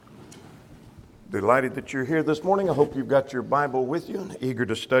Delighted that you're here this morning. I hope you've got your Bible with you and eager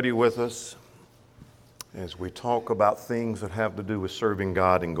to study with us as we talk about things that have to do with serving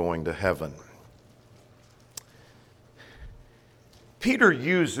God and going to heaven. Peter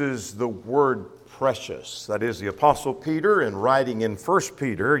uses the word precious. That is, the Apostle Peter, in writing in 1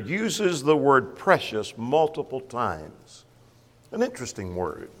 Peter, uses the word precious multiple times. An interesting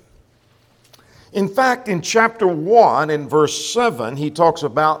word. In fact, in chapter 1, in verse 7, he talks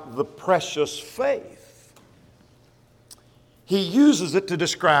about the precious faith. He uses it to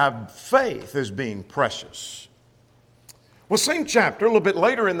describe faith as being precious. Well, same chapter, a little bit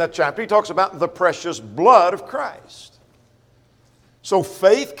later in that chapter, he talks about the precious blood of Christ. So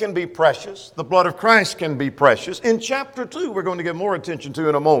faith can be precious. The blood of Christ can be precious. In chapter 2, we're going to give more attention to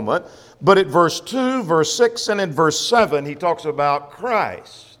in a moment. But at verse 2, verse 6, and in verse 7, he talks about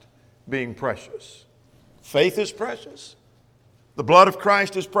Christ being precious. Faith is precious. The blood of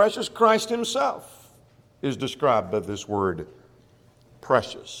Christ is precious. Christ himself is described by this word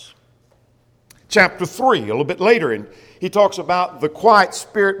precious. Chapter 3, a little bit later, and he talks about the quiet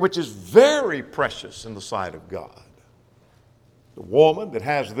spirit, which is very precious in the sight of God. The woman that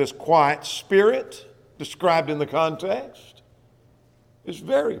has this quiet spirit described in the context is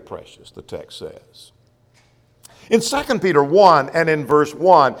very precious, the text says. In 2 Peter 1 and in verse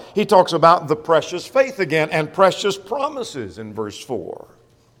 1, he talks about the precious faith again and precious promises in verse 4.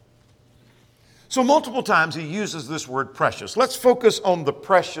 So multiple times he uses this word precious. Let's focus on the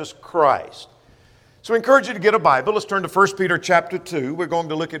precious Christ. So I encourage you to get a Bible. Let's turn to 1 Peter chapter 2. We're going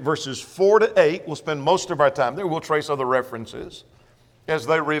to look at verses 4 to 8. We'll spend most of our time there. We'll trace other references as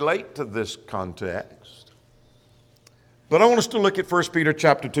they relate to this context. But I want us to look at 1 Peter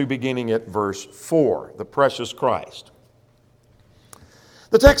chapter 2 beginning at verse 4, the precious Christ.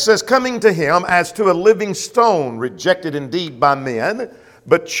 The text says, coming to him as to a living stone, rejected indeed by men,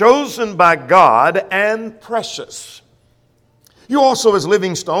 but chosen by God and precious. You also as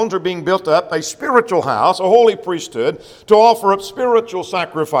living stones are being built up a spiritual house, a holy priesthood, to offer up spiritual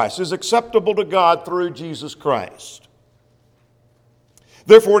sacrifices acceptable to God through Jesus Christ.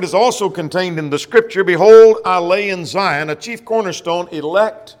 Therefore it is also contained in the Scripture, behold, I lay in Zion a chief cornerstone,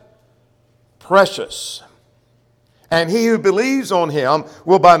 elect, precious. And he who believes on him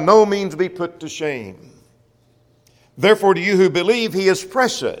will by no means be put to shame. Therefore to you who believe, he is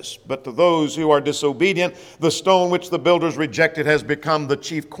precious. But to those who are disobedient, the stone which the builders rejected has become the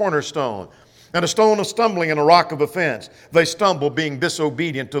chief cornerstone, and a stone of stumbling and a rock of offense. They stumble, being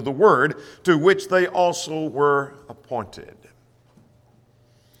disobedient to the word, to which they also were appointed.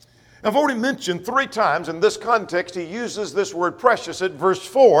 I've already mentioned 3 times in this context he uses this word precious. At verse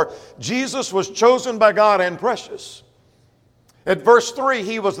 4, Jesus was chosen by God and precious. At verse 3,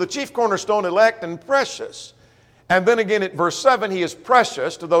 he was the chief cornerstone, elect and precious. And then again at verse 7, he is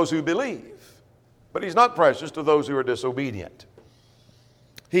precious to those who believe. But he's not precious to those who are disobedient.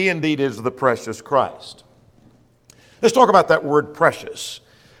 He indeed is the precious Christ. Let's talk about that word precious.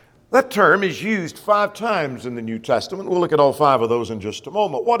 That term is used 5 times in the New Testament. We'll look at all 5 of those in just a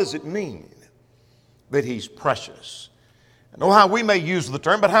moment. What does it mean that he's precious? I know how we may use the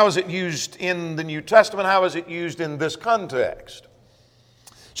term, but how is it used in the New Testament? How is it used in this context?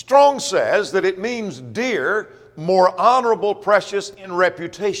 Strong says that it means dear, more honorable, precious in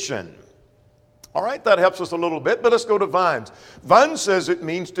reputation. All right, that helps us a little bit, but let's go to Vines. Vines says it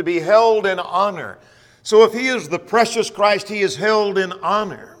means to be held in honor. So if he is the precious Christ, he is held in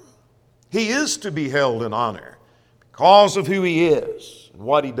honor. He is to be held in honor because of who he is and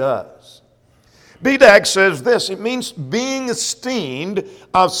what he does. Bedag says this, it means being esteemed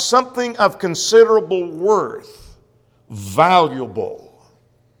of something of considerable worth, valuable.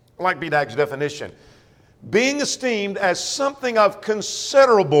 I like Bedag's definition. Being esteemed as something of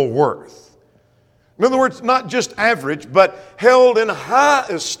considerable worth. In other words, not just average, but held in high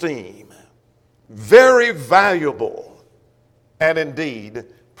esteem, very valuable, and indeed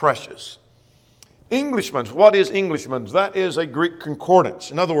precious. Englishman's. What is Englishman's? That is a Greek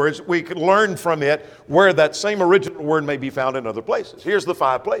concordance. In other words, we could learn from it where that same original word may be found in other places. Here's the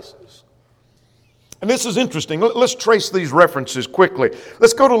 5 places. And this is interesting. Let's trace these references quickly.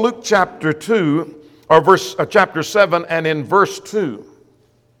 Let's go to Luke chapter 2, or chapter 7, and in verse 2.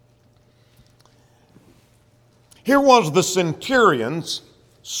 Here was the centurion's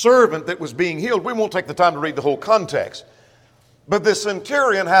servant that was being healed. We won't take the time to read the whole context. But the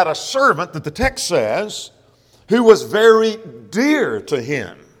centurion had a servant that the text says who was very dear to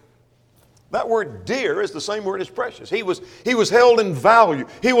him. That word dear is the same word as precious. He was held in value.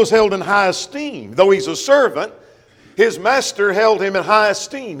 He was held in high esteem. Though he's a servant, his master held him in high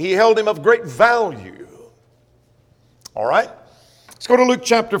esteem. He held him of great value. All right? Let's go to Luke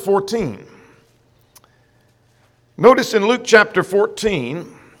chapter 14. Notice in Luke chapter 14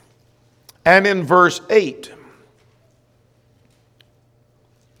 and in verse 8.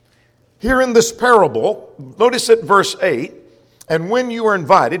 Here in this parable, notice at verse 8, and when you are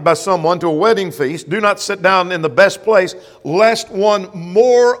invited by someone to a wedding feast, do not sit down in the best place, lest one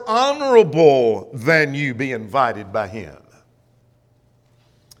more honorable than you be invited by him.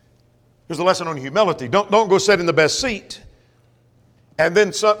 Here's a lesson on humility. Don't go sit in the best seat and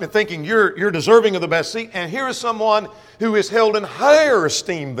then something thinking you're deserving of the best seat. And here is someone who is held in higher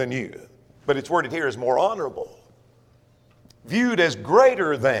esteem than you. But it's worded here as more honorable. Viewed as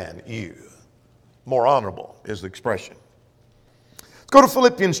greater than you. More honorable is the expression. Let's go to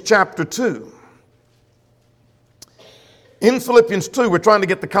Philippians chapter 2. In Philippians 2, we're trying to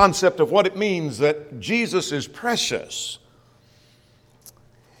get the concept of what it means that Jesus is precious.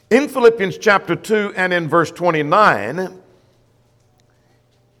 In Philippians chapter 2 and in verse 29,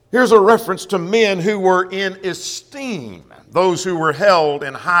 here's a reference to men who were in esteem, those who were held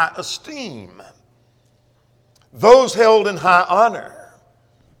in high esteem, those held in high honor.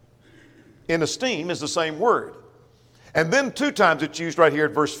 In esteem is the same word. And then 2 times it's used right here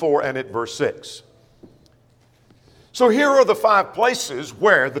at verse 4 and at verse 6. So here are the 5 places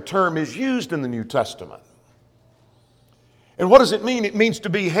where the term is used in the New Testament. And what does it mean? It means to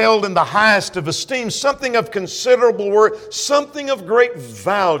be held in the highest of esteem, something of considerable worth, something of great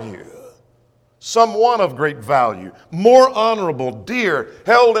value, someone of great value, more honorable, dear,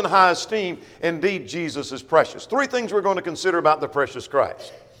 held in high esteem. Indeed, Jesus is precious. 3 things we're going to consider about the precious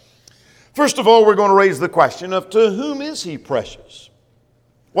Christ. First of all, we're going to raise the question of to whom is he precious?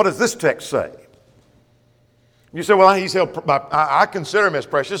 What does this text say? You say, well, he's held, I consider him as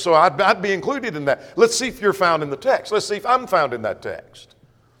precious, so I'd be included in that. Let's see if you're found in the text. Let's see if I'm found in that text.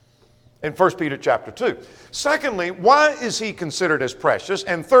 In 1 Peter chapter 2. Secondly, why is he considered as precious?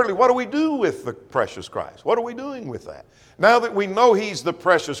 And thirdly, what do we do with the precious Christ? What are we doing with that? Now that we know he's the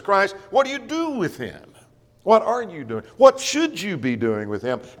precious Christ, what do you do with him? What are you doing? What should you be doing with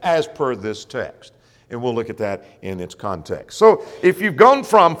him as per this text? And we'll look at that in its context. So if you've gone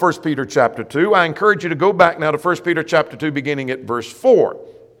from 1 Peter chapter 2, I encourage you to go back now to 1 Peter chapter 2 beginning at verse 4.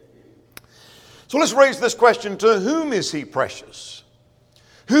 So let's raise this question, to whom is he precious?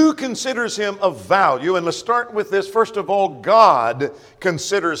 Who considers him of value? And let's start with this. First of all, God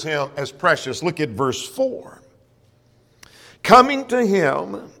considers him as precious. Look at verse 4. Coming to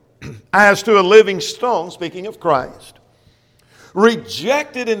him as to a living stone, speaking of Christ,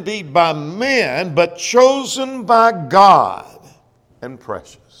 rejected indeed by men, but chosen by God and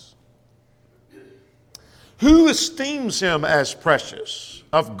precious. Who esteems him as precious,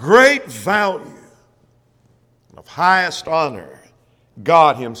 of great value, of highest honor?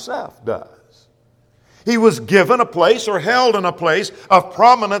 God himself does. He was given a place or held in a place of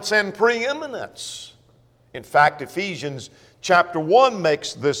prominence and preeminence. In fact, Ephesians chapter 1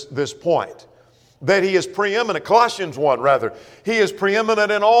 makes this point. That he is preeminent, Colossians 1 rather, he is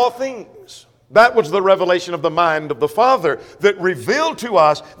preeminent in all things. That was the revelation of the mind of the Father that revealed to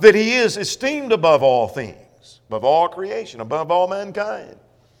us that he is esteemed above all things, above all creation, above all mankind.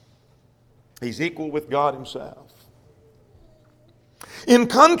 He's equal with God himself. In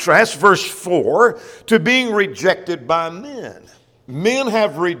contrast, verse 4, to being rejected by men. Men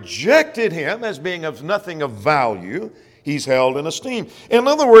have rejected him as being of nothing of value. He's held in esteem. In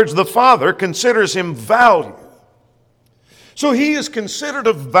other words, the Father considers him value. So he is considered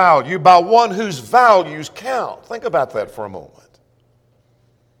of value by one whose values count. Think about that for a moment.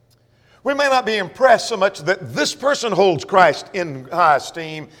 We may not be impressed so much that this person holds Christ in high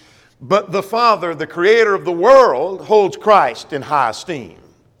esteem, but the Father, the Creator of the world, holds Christ in high esteem.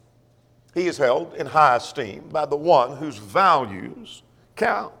 He is held in high esteem by the one whose values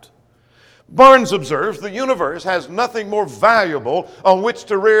count. Barnes observes the universe has nothing more valuable on which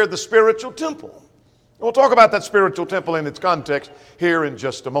to rear the spiritual temple. We'll talk about that spiritual temple in its context here in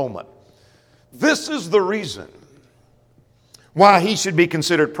just a moment. This is the reason why he should be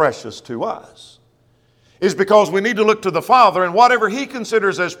considered precious to us. Is because we need to look to the Father, and whatever he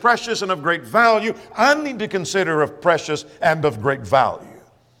considers as precious and of great value, I need to consider of precious and of great value.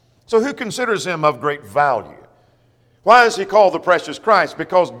 So who considers him of great value? Why is he called the precious Christ?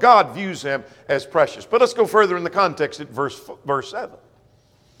 Because God views him as precious. But let's go further in the context at verse 7.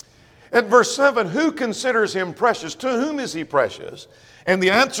 At verse 7, who considers him precious? To whom is he precious? And the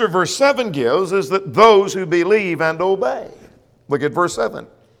answer verse 7 gives is that those who believe and obey. Look at verse 7.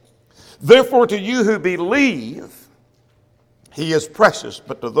 Therefore to you who believe, he is precious.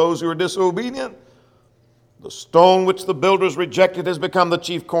 But to those who are disobedient, the stone which the builders rejected has become the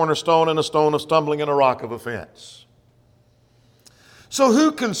chief cornerstone, and a stone of stumbling and a rock of offense. So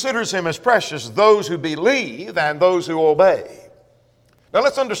who considers him as precious? Those who believe and those who obey. Now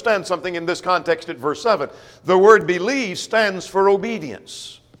let's understand something in this context at verse 7. The word believe stands for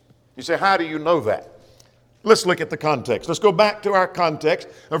obedience. You say, how do you know that? Let's look at the context. Let's go back to our context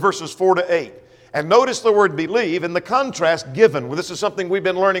of verses 4 to 8. And notice the word believe and the contrast given. Well, this is something we've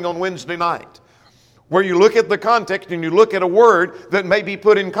been learning on Wednesday night, where you look at the context and you look at a word that may be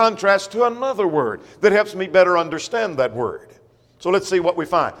put in contrast to another word that helps me better understand that word. So let's see what we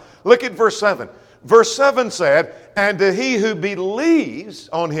find. Look at verse 7. Verse 7 said, and to he who believes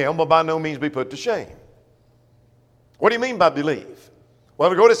on him will by no means be put to shame. What do you mean by believe?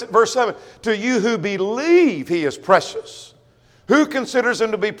 Well, go to verse 7. To you who believe he is precious. Who considers him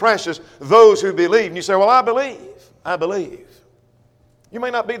to be precious? Those who believe. And you say, well, I believe. I believe. You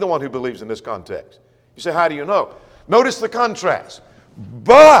may not be the one who believes in this context. You say, how do you know? Notice the contrast.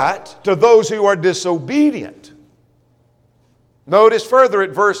 But to those who are disobedient. Notice further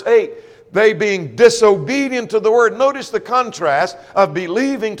at verse 8. They being disobedient to the word. Notice the contrast of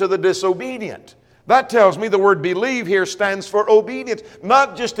believing to the disobedient. That tells me the word believe here stands for obedience.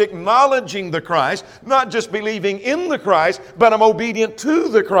 Not just acknowledging the Christ, not just believing in the Christ, but I'm obedient to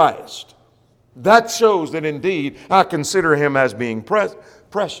the Christ. That shows that indeed I consider him as being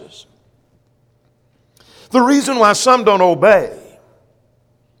precious. The reason why some don't obey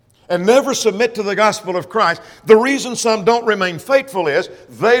and never submit to the gospel of Christ, the reason some don't remain faithful is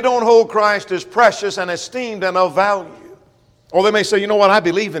they don't hold Christ as precious and esteemed and of value. Or they may say, you know what, I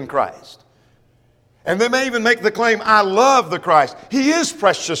believe in Christ. And they may even make the claim, I love the Christ. He is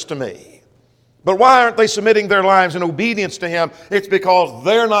precious to me. But why aren't they submitting their lives in obedience to him? It's because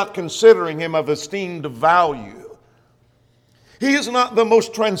they're not considering him of esteemed value. He is not the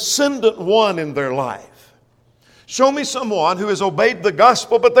most transcendent one in their life. Show me someone who has obeyed the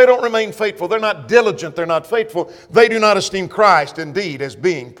gospel, but they don't remain faithful. They're not diligent. They're not faithful. They do not esteem Christ indeed as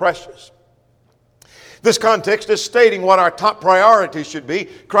being precious. This context is stating what our top priority should be.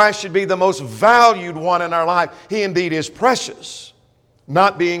 Christ should be the most valued one in our life. He indeed is precious,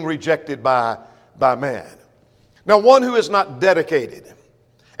 not being rejected by man. Now, one who is not dedicated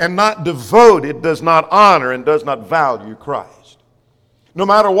and not devoted does not honor and does not value Christ. No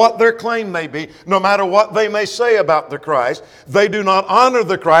matter what their claim may be, no matter what they may say about the Christ, they do not honor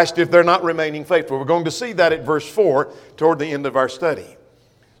the Christ if they're not remaining faithful. We're going to see that at verse 4 toward the end of our study.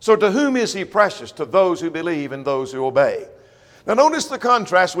 So to whom is he precious? To those who believe and those who obey. Now notice the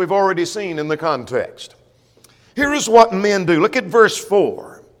contrast we've already seen in the context. Here is what men do. Look at verse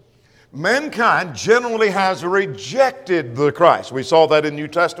 4. Mankind generally has rejected the Christ. We saw that in New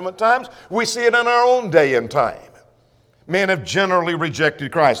Testament times. We see it in our own day and time. Men have generally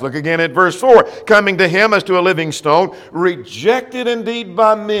rejected Christ. Look again at verse 4. Coming to him as to a living stone, rejected indeed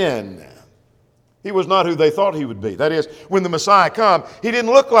by men. He was not who they thought he would be. That is, when the Messiah came, he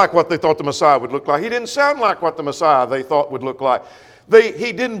didn't look like what they thought the Messiah would look like. He didn't sound like what the Messiah they thought would look like.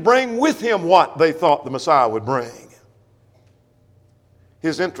 He didn't bring with him what they thought the Messiah would bring.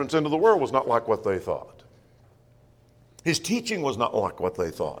 His entrance into the world was not like what they thought. His teaching was not like what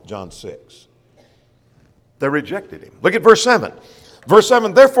they thought. John 6. They rejected him. Look at verse 7. Verse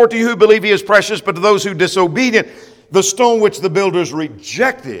 7, therefore to you who believe he is precious, but to those who disobedient, the stone which the builders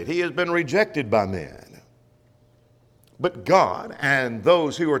rejected, he has been rejected by men. But God and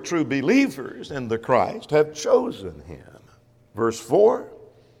those who are true believers in the Christ have chosen him. Verse 4.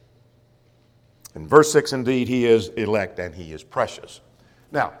 In verse 6, indeed, he is elect and he is precious.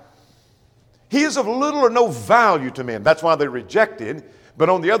 Now, he is of little or no value to men. That's why they rejected. But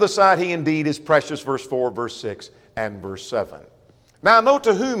on the other side, he indeed is precious, verse 4, verse 6, and verse 7. Now, note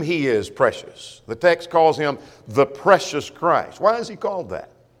to whom he is precious. The text calls him the precious Christ. Why is he called that?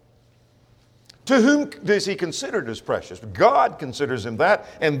 To whom is he considered as precious? God considers him that,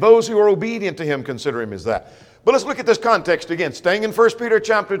 and those who are obedient to him consider him as that. But let's look at this context again. Staying in 1 Peter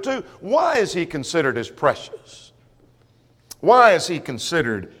chapter 2, why is he considered as precious? Why is he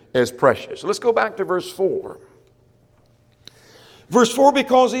considered as precious? Let's go back to verse 4. Verse 4,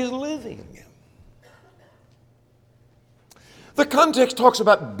 because he's living. The context talks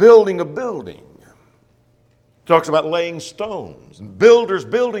about building a building. It talks about laying stones and builders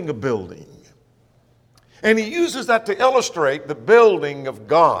building a building. And he uses that to illustrate the building of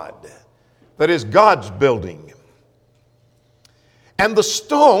God. That is God's building. And the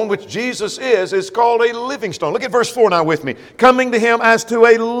stone, which Jesus is called a living stone. Look at verse 4 now with me. Coming to him as to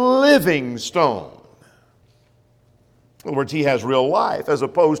a living stone. In other words, he has real life as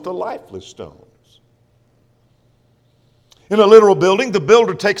opposed to lifeless stones. In a literal building, the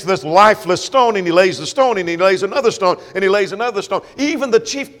builder takes this lifeless stone and he lays the stone and he lays another stone and he lays another stone. Even the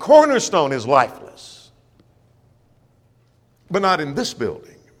chief cornerstone is lifeless. but not in this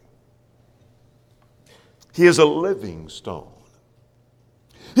building. He is a living stone.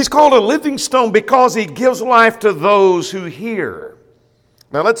 He's called a living stone because he gives life to those who hear.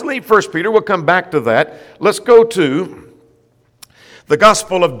 Now let's leave 1 Peter. We'll come back to that. Let's go to the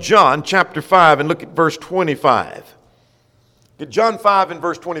Gospel of John, chapter 5, and look at verse 25. In John 5 and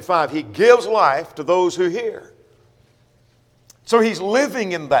verse 25, he gives life to those who hear. So he's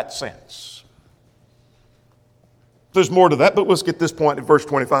living in that sense. There's more to that, but let's get this point in verse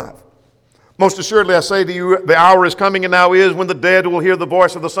 25. Most assuredly, I say to you, the hour is coming and now is when the dead will hear the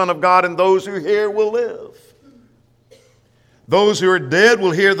voice of the Son of God, and those who hear will live. Those who are dead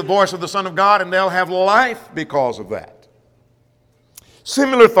will hear the voice of the Son of God, and they'll have life because of that.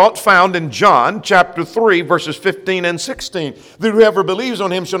 Similar thoughts found in John chapter 3, verses 15 and 16. That whoever believes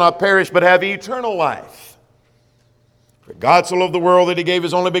on him shall not perish, but have eternal life. For God so loved the world that he gave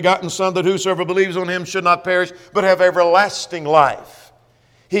his only begotten Son, that whosoever believes on him should not perish, but have everlasting life.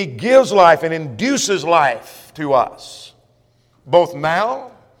 He gives life and induces life to us, both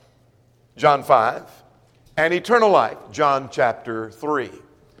now, John 5, and eternal life, John chapter 3.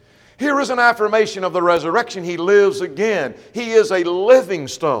 Here is an affirmation of the resurrection. He lives again. He is a living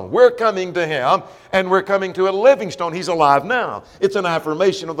stone. We're coming to him, and we're coming to a living stone. He's alive now. It's an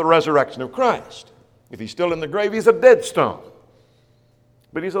affirmation of the resurrection of Christ. If he's still in the grave, he's a dead stone.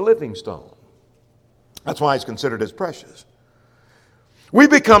 But he's a living stone. That's why he's considered as precious. We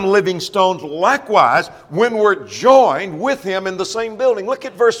become living stones likewise when we're joined with him in the same building. Look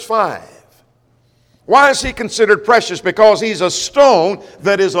at verse 5. Why is he considered precious? Because he's a stone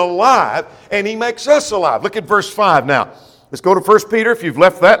that is alive, and he makes us alive. Look at verse 5 now. Let's go to 1 Peter. If you've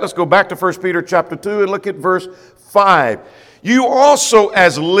left that, let's go back to 1 Peter chapter 2 and look at verse 5. You also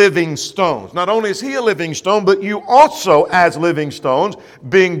as living stones. Not only is he a living stone, but you also as living stones,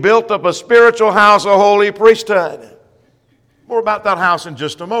 being built up a spiritual house, a holy priesthood. More about that house in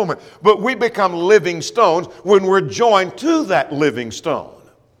just a moment. But we become living stones when we're joined to that living stone.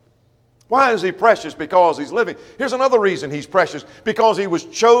 Why is he precious? Because he's living. Here's another reason he's precious. Because he was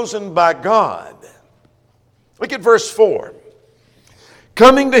chosen by God. Look at verse 4.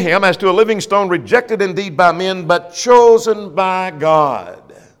 Coming to him as to a living stone, rejected indeed by men, but chosen by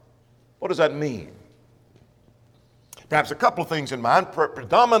God. What does that mean? Perhaps a couple of things in mind.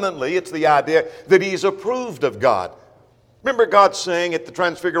 Predominantly, it's the idea that he's approved of God. Remember God saying at the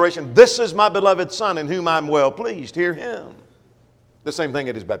Transfiguration, "This is my beloved Son in whom I'm well pleased. Hear him." The same thing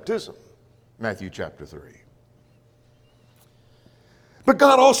at his baptism, Matthew chapter 3. But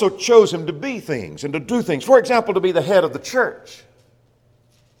God also chose him to be things and to do things. For example, to be the head of the church.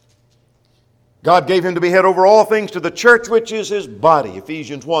 God gave him to be head over all things to the church, which is his body,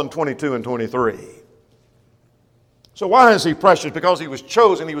 Ephesians 1, 22 and 23. So why is he precious? Because he was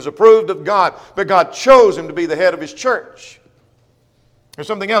chosen. He was approved of God. But God chose him to be the head of his church. There's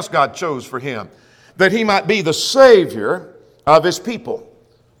something else God chose for him. That he might be the Savior of his people.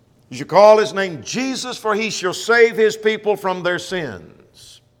 You shall call his name Jesus, for he shall save his people from their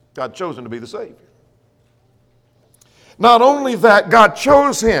sins. God chose him to be the Savior. Not only that, God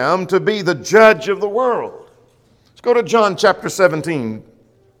chose him to be the judge of the world. Let's go to John chapter 17.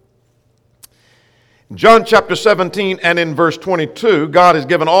 John chapter 17 and in verse 22, God has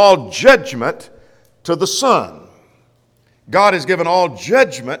given all judgment to the Son. God has given all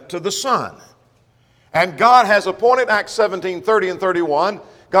judgment to the Son. And God has appointed, Acts 17, 30 and 31,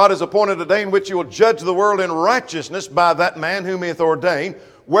 God has appointed a day in which he will judge the world in righteousness by that man whom he hath ordained,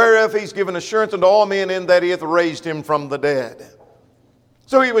 whereof he's given assurance unto all men in that he hath raised him from the dead.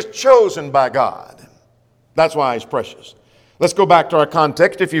 So he was chosen by God. That's why he's precious. Let's go back to our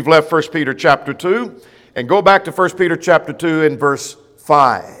context. If you've left 1 Peter chapter 2, and go back to 1 Peter chapter 2 and verse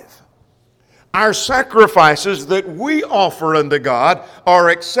 5. Our sacrifices that we offer unto God are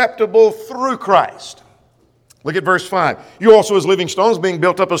acceptable through Christ. Look at verse 5. You also as living stones being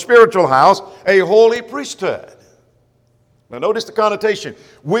built up a spiritual house, a holy priesthood. Now notice the connotation.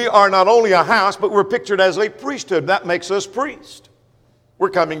 We are not only a house, but we're pictured as a priesthood. That makes us priest. We're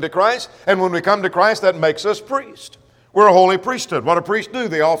coming to Christ, and when we come to Christ, that makes us priest. We're a holy priesthood. What do priests do?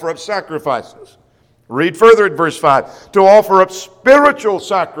 They offer up sacrifices. Read further at verse 5. To offer up spiritual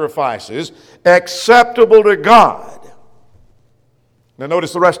sacrifices acceptable to God. Now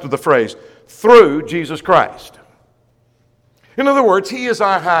notice the rest of the phrase. Through Jesus Christ. In other words, he is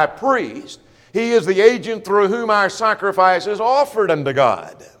our high priest. He is the agent through whom our sacrifice is offered unto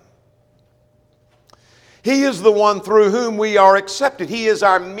God. He is the one through whom we are accepted. He is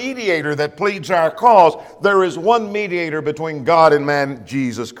our mediator that pleads our cause. There is one mediator between God and man,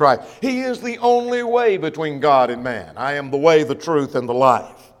 Jesus Christ. He is the only way between God and man. I am the way, the truth, and the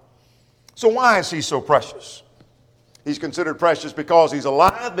life. So why is he so precious? He's considered precious because he's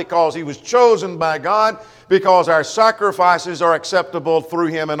alive, because he was chosen by God, because our sacrifices are acceptable through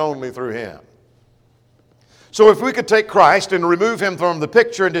him and only through him. So if we could take Christ and remove him from the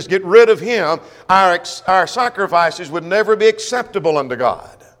picture and just get rid of him, our sacrifices would never be acceptable unto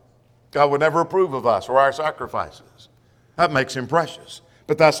God. God would never approve of us or our sacrifices. That makes him precious.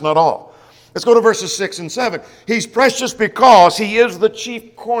 But that's not all. Let's go to verses 6 and 7. He's precious because he is the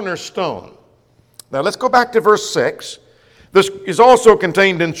chief cornerstone. Now let's go back to verse 6. This is also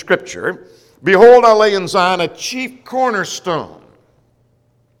contained in Scripture. Behold, I lay in Zion a chief cornerstone,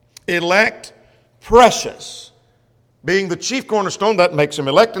 elect, precious. Being the chief cornerstone, that makes him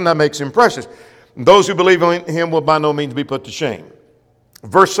elect and that makes him precious. And those who believe in him will by no means be put to shame.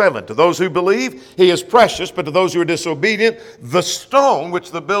 Verse 7, to those who believe, he is precious, but to those who are disobedient, the stone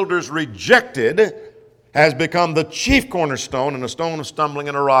which the builders rejected has become the chief cornerstone and a stone of stumbling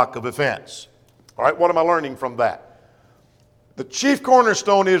and a rock of offense. All right, what am I learning from that? The chief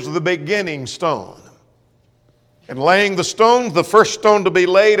cornerstone is the beginning stone. And laying the stone, the first stone to be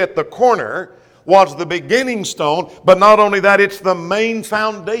laid at the corner, was the beginning stone, but not only that, it's the main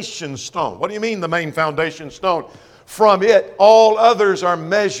foundation stone. What do you mean the main foundation stone? From it, all others are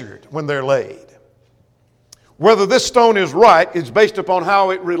measured when they're laid. Whether this stone is right is based upon how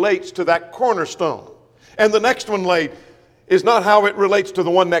it relates to that cornerstone. And the next one laid is not how it relates to the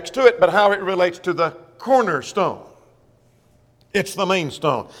one next to it, but how it relates to the cornerstone. It's the main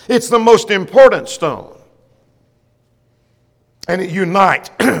stone. It's the most important stone. And it unites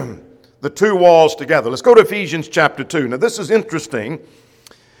the two walls together. Let's go to Ephesians chapter 2. Now this is interesting.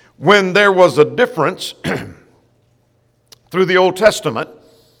 When there was a difference through the Old Testament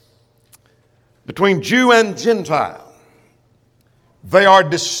between Jew and Gentile, they are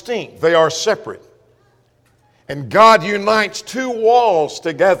distinct, they are separate. And God unites two walls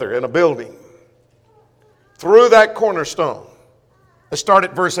together in a building through that cornerstone. Let's start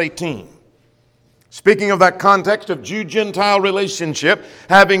at verse 18. Speaking of that context of Jew-Gentile relationship,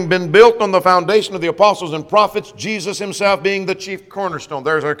 having been built on the foundation of the apostles and prophets, Jesus himself being the chief cornerstone.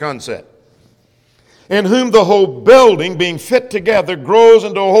 There's our concept. In whom the whole building, being fit together, grows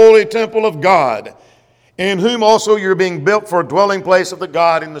into a holy temple of God, in whom also you're being built for a dwelling place of the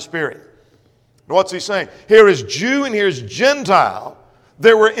God in the Spirit. What's he saying? Here is Jew and here's Gentile.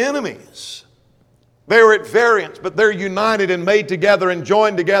 There were enemies. They were at variance, but they're united and made together and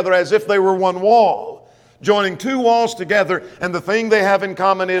joined together as if they were one wall. Joining two walls together, and the thing they have in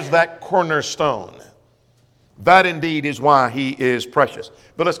common is that cornerstone. That indeed is why he is precious.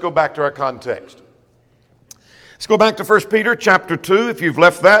 But let's go back to our context. Let's go back to 1 Peter chapter 2, if you've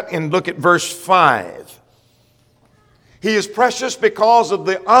left that, and look at verse 5. He is precious because of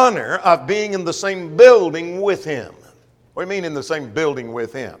the honor of being in the same building with him. What do you mean in the same building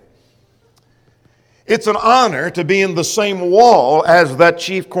with him? It's an honor to be in the same wall as that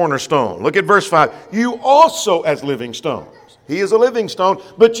chief cornerstone. Look at verse 5. You also as living stones. He is a living stone,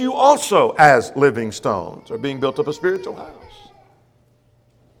 but you also as living stones are being built up a spiritual house.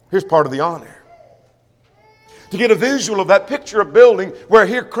 Here's part of the honor. To get a visual of that picture of building where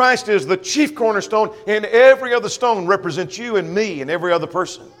here Christ is the chief cornerstone and every other stone represents you and me and every other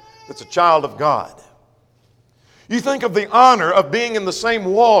person that's a child of God. You think of the honor of being in the same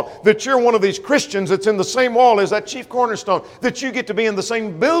wall, that you're one of these Christians that's in the same wall as that chief cornerstone, that you get to be in the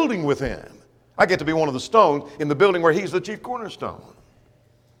same building with him. I get to be one of the stones in the building where he's the chief cornerstone.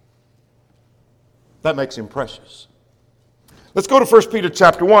 That makes him precious. Let's go to 1 Peter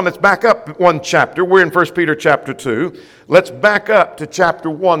chapter 1. Let's back up one chapter. We're in 1 Peter chapter 2. Let's back up to chapter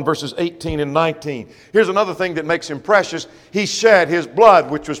 1, verses 18 and 19. Here's another thing that makes him precious. He shed his blood,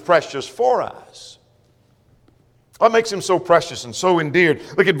 which was precious for us. What makes him so precious and so endeared?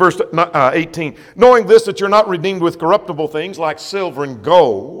 Look at verse 18. Knowing this, that you're not redeemed with corruptible things like silver and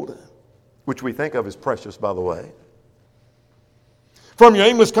gold, which we think of as precious, by the way, from your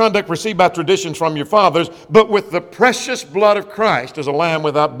aimless conduct received by traditions from your fathers, but with the precious blood of Christ as a lamb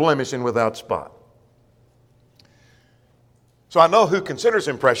without blemish and without spot. So I know who considers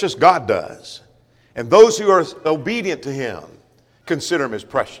him precious. God does. And those who are obedient to him consider him as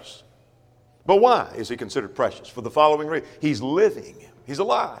precious. But why is he considered precious? For the following reason. He's living. He's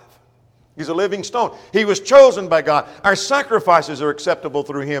alive. He's a living stone. He was chosen by God. Our sacrifices are acceptable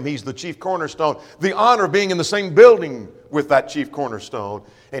through him. He's the chief cornerstone. The honor of being in the same building with that chief cornerstone.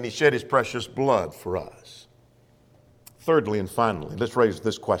 And he shed his precious blood for us. Thirdly and finally, let's raise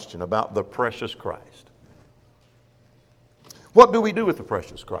this question about the precious Christ. What do we do with the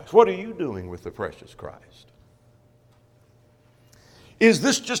precious Christ? What are you doing with the precious Christ? Is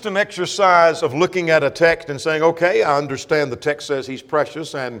this just an exercise of looking at a text and saying, okay, I understand the text says he's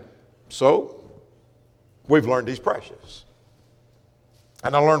precious, and so, we've learned He's precious.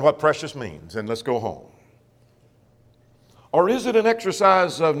 And I learned what precious means, and let's go home. Or is it an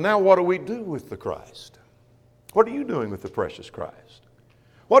exercise of now what do we do with the Christ? What are you doing with the precious Christ?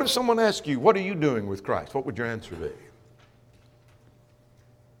 What if someone asks you, what are you doing with Christ? What would your answer be?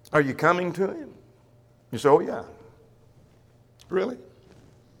 Are you coming to Him? You say, oh yeah. Really?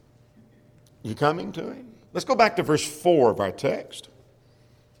 You coming to Him? Let's go back to verse 4 of our text.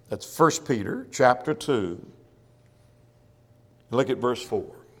 That's 1 Peter chapter 2. Look at verse 4.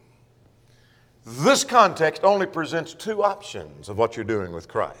 This context only presents two options of what you're doing with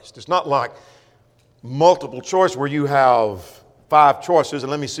Christ. It's not like multiple choice where you have 5 choices and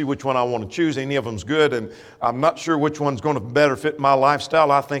let me see which one I want to choose. Any of them's good and I'm not sure which one's going to better fit my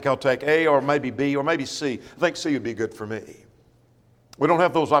lifestyle. I think I'll take A or maybe B or maybe C. I think C would be good for me. We don't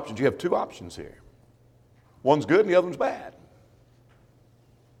have those options. You have 2 options here. One's good and the other one's bad.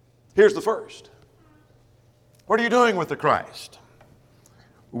 Here's the first. What are you doing with the Christ?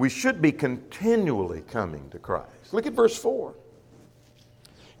 We should be continually coming to Christ. Look at verse 4.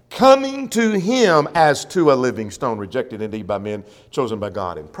 Coming to Him as to a living stone, rejected indeed by men, chosen by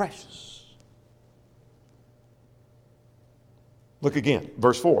God, and precious. Look again,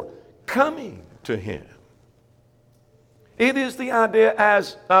 verse 4. Coming to Him. It is the idea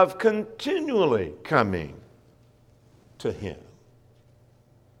as of continually coming to Him.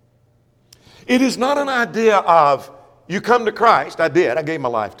 It is not an idea of you come to Christ. I did. I gave my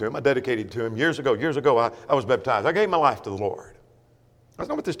life to Him. I dedicated to Him years ago. Years ago, I was baptized. I gave my life to the Lord. That's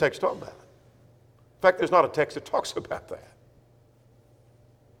not what this text talks about. In fact, there's not a text that talks about that.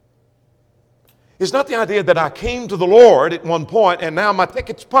 It's not the idea that I came to the Lord at one point and now my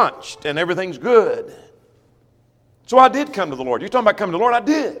ticket's punched and everything's good. So I did come to the Lord. You're talking about coming to the Lord? I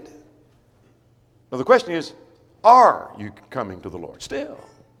did. Now the question is, are you coming to the Lord still?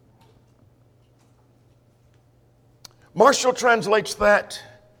 Marshall translates that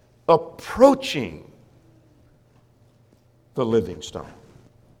approaching the living stone.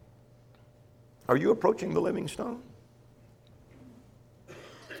 Are you approaching the living stone?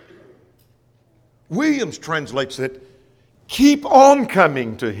 Williams translates it, keep on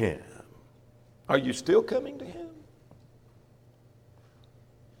coming to Him. Are you still coming to Him?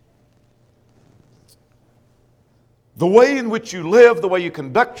 The way in which you live, the way you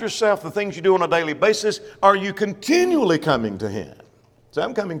conduct yourself, the things you do on a daily basis, are you continually coming to Him? So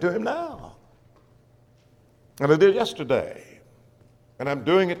I'm coming to Him now. And I did yesterday. And I'm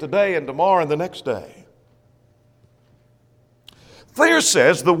doing it today and tomorrow and the next day. Thayer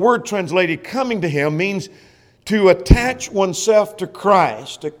says the word translated coming to Him means to attach oneself to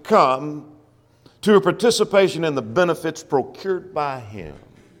Christ, to come to a participation in the benefits procured by Him.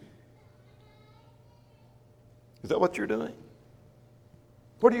 Is that what you're doing?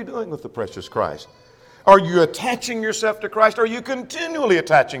 What are you doing with the precious Christ? Are you attaching yourself to Christ? Are you continually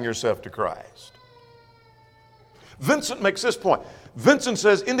attaching yourself to Christ? Vincent makes this point. Vincent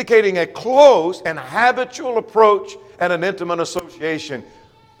says, indicating a close and habitual approach and an intimate association.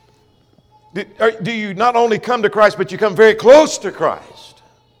 Do you not only come to Christ, but you come very close to Christ?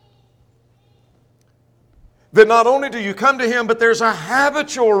 That not only do you come to Him, but there's a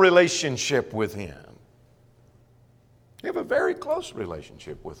habitual relationship with Him. You have a very close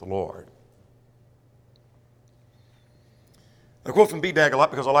relationship with the Lord. I quote from BDAG a lot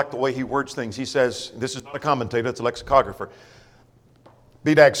because I like the way he words things. He says, this is not a commentator, it's a lexicographer.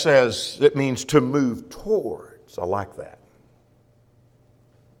 BDAG says it means to move towards. I like that.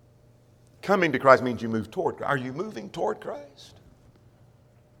 Coming to Christ means you move toward Christ. Are you moving toward Christ?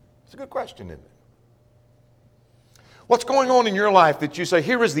 It's a good question, isn't it? What's going on in your life that you say,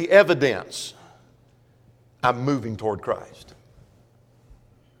 here is the evidence I'm moving toward Christ?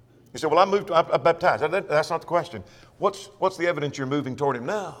 You say, well, I'm baptized. That's not the question. What's the evidence you're moving toward Him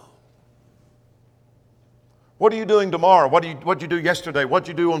now? What are you doing tomorrow? What'd you do yesterday? What'd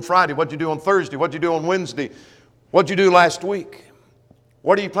you do on Friday? What'd you do on Thursday? What'd you do on Wednesday? What'd you do last week?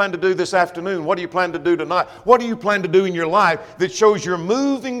 What do you plan to do this afternoon? What do you plan to do tonight? What do you plan to do in your life that shows you're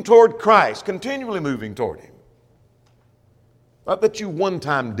moving toward Christ, continually moving toward Him? Not that you one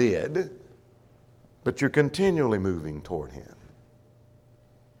time did, but you're continually moving toward Him.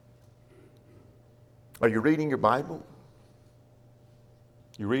 Are you reading your Bible?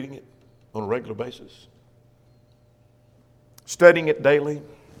 You reading it on a regular basis? Studying it daily?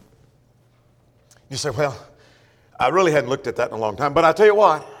 You say, well, I really hadn't looked at that in a long time, but I tell you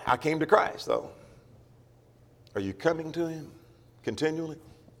what, I came to Christ though. Are you coming to Him continually?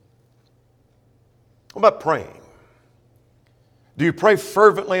 What about praying? Do you pray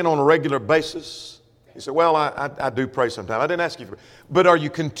fervently and on a regular basis? You say, well, I do pray sometimes. I didn't ask you for, but are you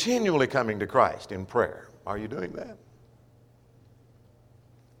continually coming to Christ in prayer? Are you doing that?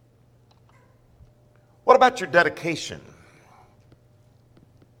 What about your dedication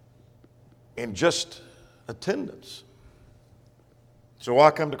in just attendance? So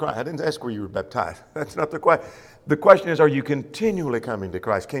I come to Christ. I didn't ask where you were baptized. That's not the question. The question is, are you continually coming to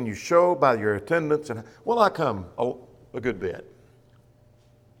Christ? Can you show by your attendance? And well, I come a good bit.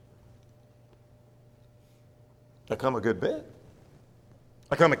 I come a good bit.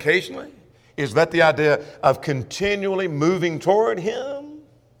 I come occasionally. Is that the idea of continually moving toward Him?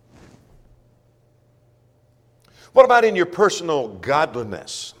 What about in your personal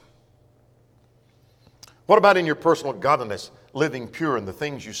godliness? What about in your personal godliness, living pure in the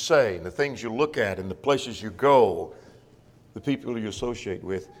things you say, and the things you look at, and the places you go, the people you associate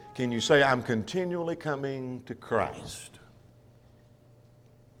with? Can you say, I'm continually coming to Christ?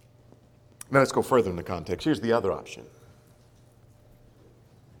 Now let's go further in the context. Here's the other option.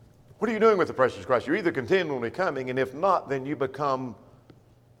 What are you doing with the precious Christ? You're either continually coming, and if not, then He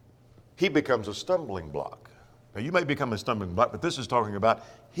becomes a stumbling block. Now, you may become a stumbling block, but this is talking about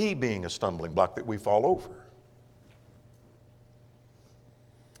He being a stumbling block that we fall over.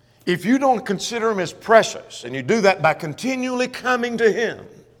 If you don't consider Him as precious, and you do that by continually coming to Him,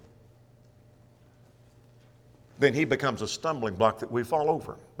 then He becomes a stumbling block that we fall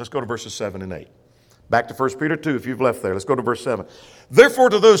over. Let's go to verses 7 and 8. Back to 1 Peter 2, if you've left there. Let's go to verse 7. Therefore,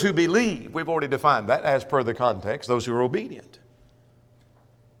 to those who believe, we've already defined that as per the context, those who are obedient,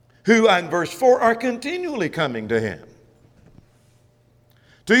 who, in verse 4, are continually coming to Him.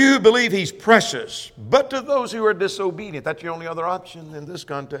 To you who believe, He's precious, but to those who are disobedient, that's your only other option in this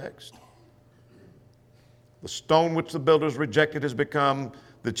context. The stone which the builders rejected has become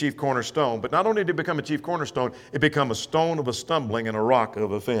the chief cornerstone, but not only did it become a chief cornerstone, it became a stone of a stumbling and a rock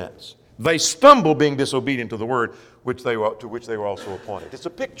of offense. They stumble being disobedient to the word to which they were also appointed. It's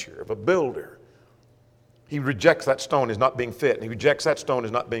a picture of a builder. He rejects that stone as not being fit, and he rejects that stone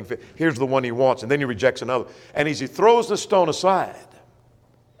as not being fit. Here's the one he wants, and then he rejects another. And as he throws the stone aside,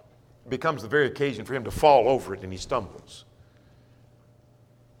 it becomes the very occasion for him to fall over it, and he stumbles.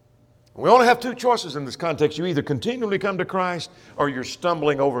 We only have two choices in this context. You either continually come to Christ, or you're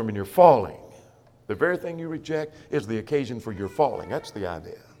stumbling over Him and you're falling. The very thing you reject is the occasion for your falling. That's the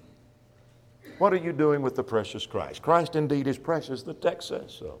idea. What are you doing with the precious Christ? Christ indeed is precious. The text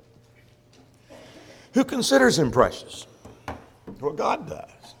says so. Who considers Him precious? Well, God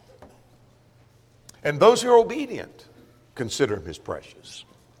does. And those who are obedient consider Him as precious.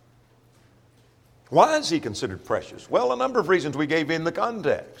 Why is He considered precious? Well, a number of reasons we gave in the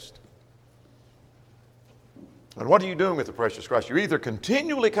context. And what are you doing with the precious Christ? You're either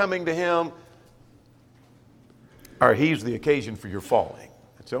continually coming to Him, or He's the occasion for your falling.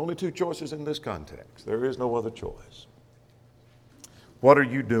 It's the only two choices in this context. There is no other choice. What are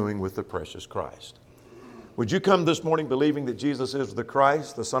you doing with the precious Christ? Would you come this morning believing that Jesus is the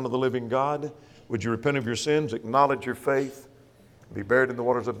Christ, the Son of the living God? Would you repent of your sins, acknowledge your faith, be buried in the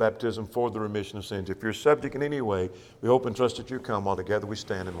waters of baptism for the remission of sins? If you're subject in any way, we hope and trust that you come while together we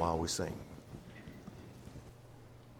stand and while we sing.